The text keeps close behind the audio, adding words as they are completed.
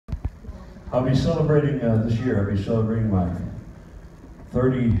I'll be celebrating this year. I'll be celebrating my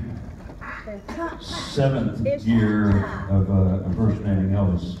 37th year of impersonating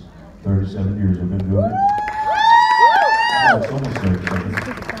Elvis. 37 years I've been doing it. Oh, it's almost 37.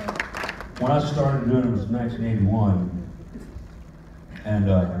 When I started doing it, it was 1981, and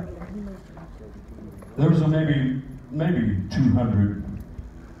there was maybe 200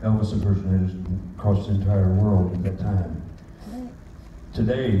 Elvis impersonators across the entire world at that time.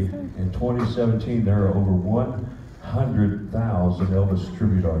 Today, in 2017, there are over 100,000 Elvis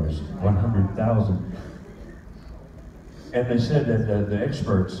tribute artists. 100,000. And they said that the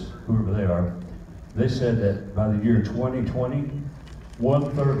experts, whoever they are, they said that by the year 2020,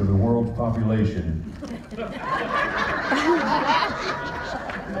 1/3 of the world's population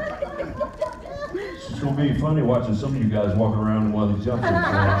it's going to be funny watching some of you guys walking around in one of these jumpsuits.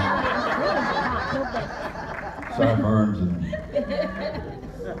 Sideburns and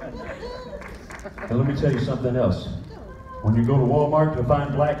let me tell you something else. When you go to Walmart to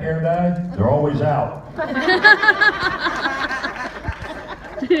find black hair dye, they're always out.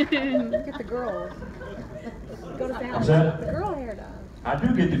 Get the girls. Go to What's that? the girl hair dye. I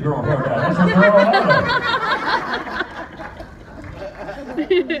do get the girl hair dye. That's what they're all out of.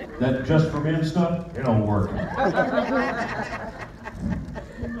 That just for men stuff, it don't work.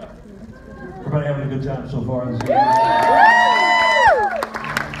 Everybody having a good time so far this evening?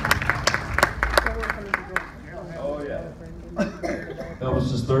 Oh yeah. That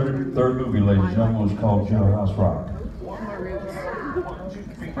was his third movie, ladies and gentlemen. It was called Jailhouse Rock.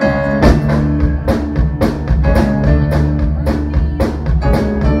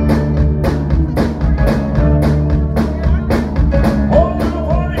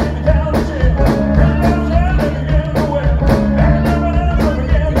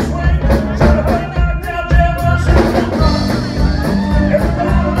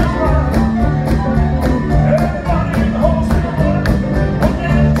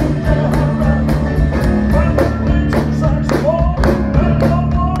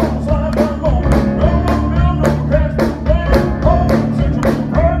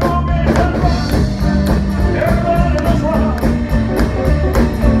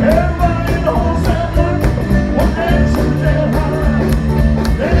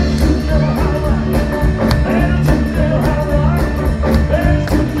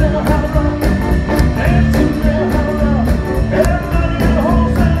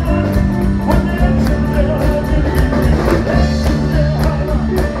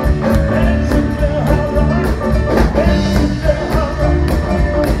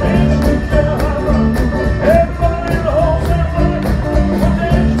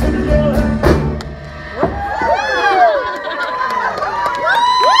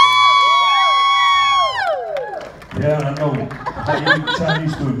 Yeah, I know. I eat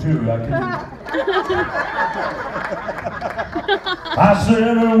Chinese food too. I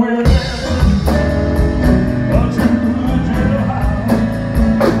said,